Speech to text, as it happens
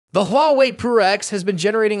The Huawei Pura X has been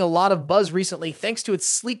generating a lot of buzz recently thanks to its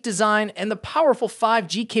sleek design and the powerful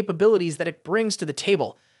 5G capabilities that it brings to the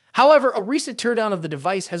table. However, a recent teardown of the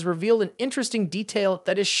device has revealed an interesting detail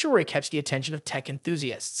that is sure to catch the attention of tech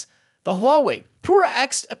enthusiasts. The Huawei Pura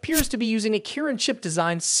X appears to be using a Kirin chip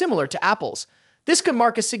design similar to Apple's. This could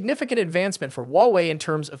mark a significant advancement for Huawei in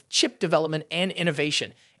terms of chip development and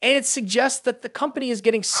innovation, and it suggests that the company is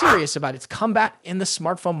getting serious about its comeback in the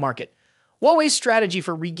smartphone market. Huawei's strategy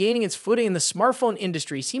for regaining its footing in the smartphone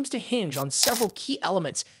industry seems to hinge on several key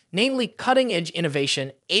elements, namely cutting-edge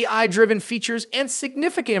innovation, AI-driven features, and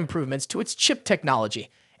significant improvements to its chip technology.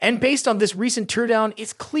 And based on this recent teardown,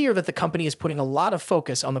 it's clear that the company is putting a lot of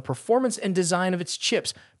focus on the performance and design of its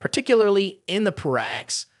chips, particularly in the Pura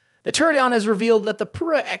X. The teardown has revealed that the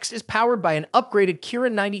Pura X is powered by an upgraded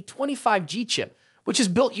Kirin 9025G chip, which is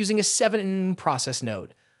built using a 7-nm process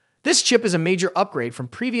node. This chip is a major upgrade from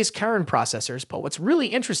previous Kirin processors, but what's really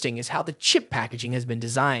interesting is how the chip packaging has been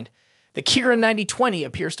designed. The Kirin 9020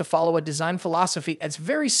 appears to follow a design philosophy that's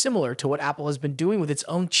very similar to what Apple has been doing with its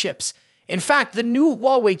own chips. In fact, the new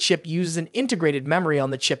Huawei chip uses an integrated memory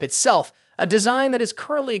on the chip itself, a design that is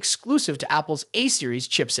currently exclusive to Apple's A-series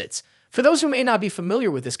chipsets. For those who may not be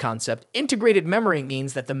familiar with this concept, integrated memory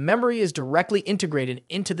means that the memory is directly integrated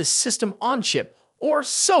into the system on chip, or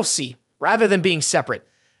SoC, rather than being separate.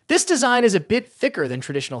 This design is a bit thicker than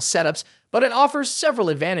traditional setups, but it offers several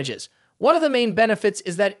advantages. One of the main benefits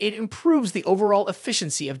is that it improves the overall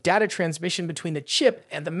efficiency of data transmission between the chip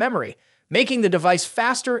and the memory, making the device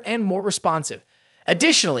faster and more responsive.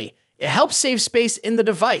 Additionally, it helps save space in the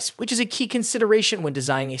device, which is a key consideration when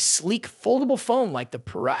designing a sleek, foldable phone like the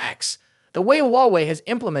Pura X. The way Huawei has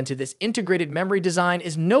implemented this integrated memory design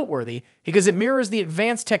is noteworthy because it mirrors the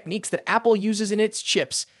advanced techniques that Apple uses in its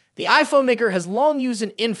chips. The iPhone maker has long used an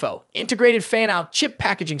integrated fan-out chip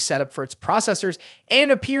packaging setup for its processors,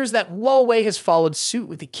 and it appears that Huawei has followed suit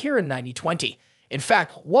with the Kirin 9020. In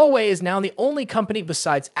fact, Huawei is now the only company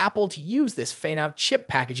besides Apple to use this fan-out chip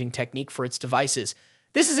packaging technique for its devices.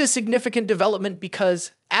 This is a significant development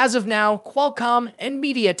because, as of now, Qualcomm and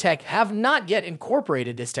MediaTek have not yet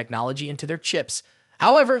incorporated this technology into their chips.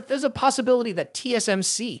 However, there's a possibility that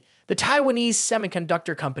TSMC, the Taiwanese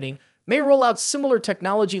semiconductor company, may roll out similar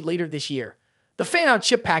technology later this year. The fan-out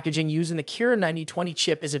chip packaging used in the Kirin 9020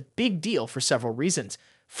 chip is a big deal for several reasons.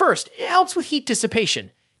 First, it helps with heat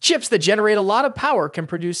dissipation. Chips that generate a lot of power can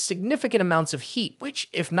produce significant amounts of heat, which,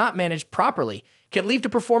 if not managed properly, can lead to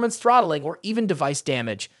performance throttling or even device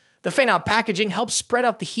damage. The fan-out packaging helps spread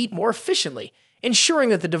out the heat more efficiently, ensuring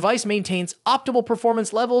that the device maintains optimal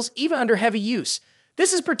performance levels even under heavy use.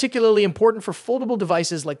 This is particularly important for foldable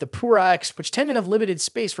devices like the Pura X, which tend to have limited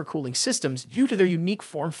space for cooling systems due to their unique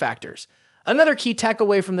form factors. Another key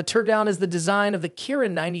takeaway from the teardown is the design of the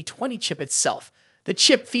Kirin 9020 chip itself. The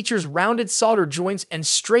chip features rounded solder joints and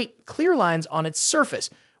straight, clear lines on its surface,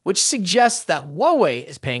 which suggests that Huawei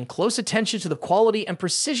is paying close attention to the quality and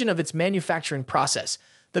precision of its manufacturing process.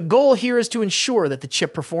 The goal here is to ensure that the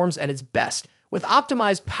chip performs at its best, with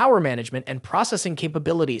optimized power management and processing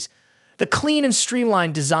capabilities. The clean and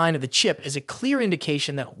streamlined design of the chip is a clear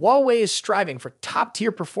indication that Huawei is striving for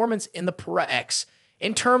top-tier performance in the Pura X.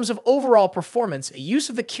 In terms of overall performance, a use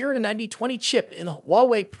of the Kirin 9020 chip in the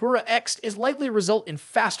Huawei Pura X is likely to result in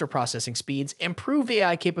faster processing speeds, improved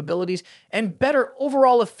AI capabilities, and better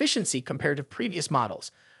overall efficiency compared to previous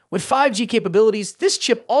models. With 5G capabilities, this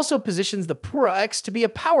chip also positions the Pura X to be a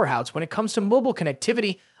powerhouse when it comes to mobile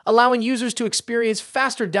connectivity, allowing users to experience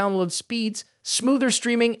faster download speeds, smoother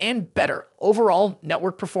streaming, and better overall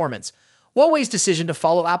network performance. Huawei's decision to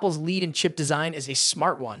follow Apple's lead in chip design is a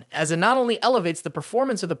smart one, as it not only elevates the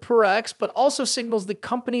performance of the Pura X, but also signals the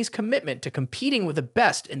company's commitment to competing with the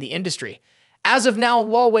best in the industry. As of now,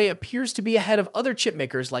 Huawei appears to be ahead of other chip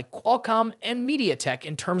makers like Qualcomm and MediaTek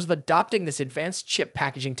in terms of adopting this advanced chip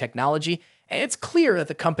packaging technology, and it's clear that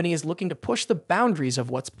the company is looking to push the boundaries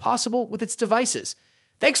of what's possible with its devices.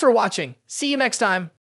 Thanks for watching. See you next time.